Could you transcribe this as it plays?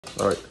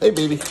All right. Hey,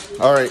 baby.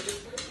 All right.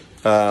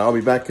 I'll be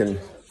back in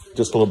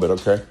just a little bit,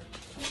 okay?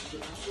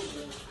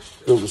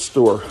 Go to the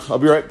store. I'll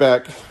be right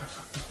back.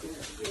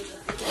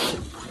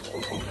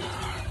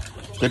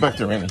 Stay back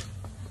there, Annie.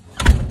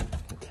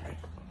 Okay.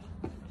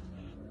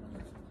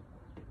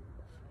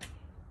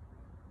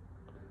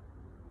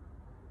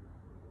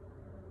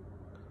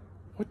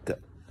 What the?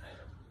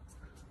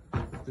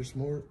 There's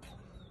more.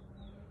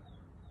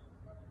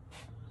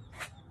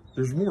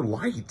 There's more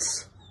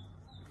lights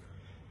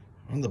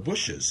on the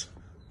bushes.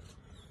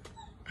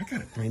 I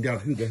gotta find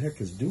out who the heck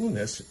is doing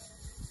this.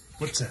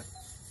 What's that?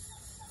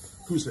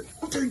 Who's it?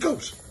 Oh, there he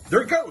goes.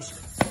 There he goes.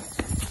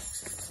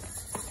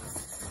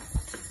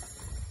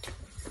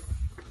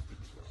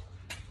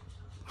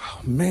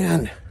 Oh,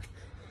 man.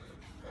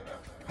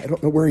 I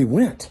don't know where he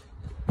went.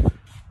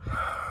 God,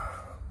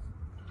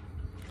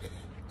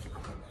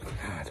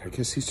 I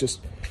guess he's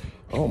just,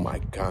 oh my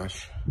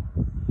gosh.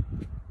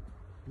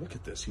 Look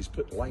at this. He's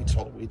put lights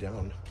all the way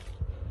down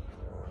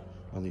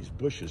on these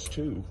bushes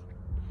too.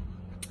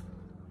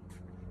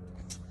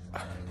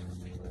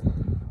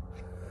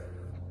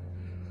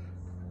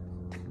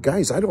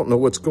 Guys, I don't know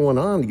what's going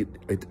on.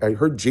 I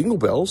heard jingle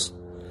bells.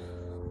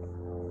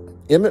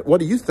 Emmett, what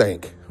do you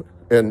think?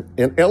 And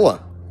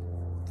Ella.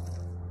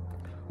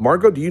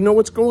 Margo, do you know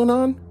what's going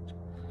on?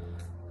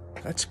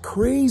 That's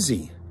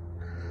crazy.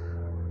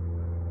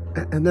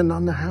 And then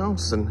on the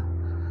house, and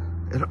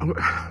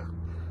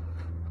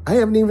I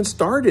haven't even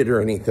started or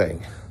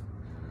anything.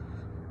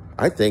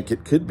 I think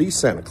it could be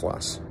Santa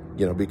Claus,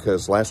 you know,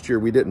 because last year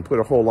we didn't put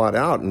a whole lot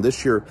out, and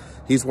this year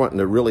he's wanting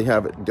to really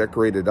have it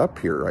decorated up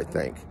here, I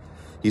think.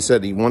 He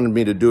said he wanted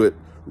me to do it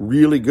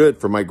really good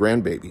for my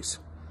grandbabies.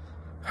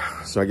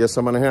 So I guess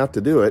I'm going to have to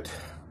do it.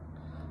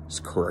 It's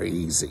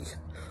crazy.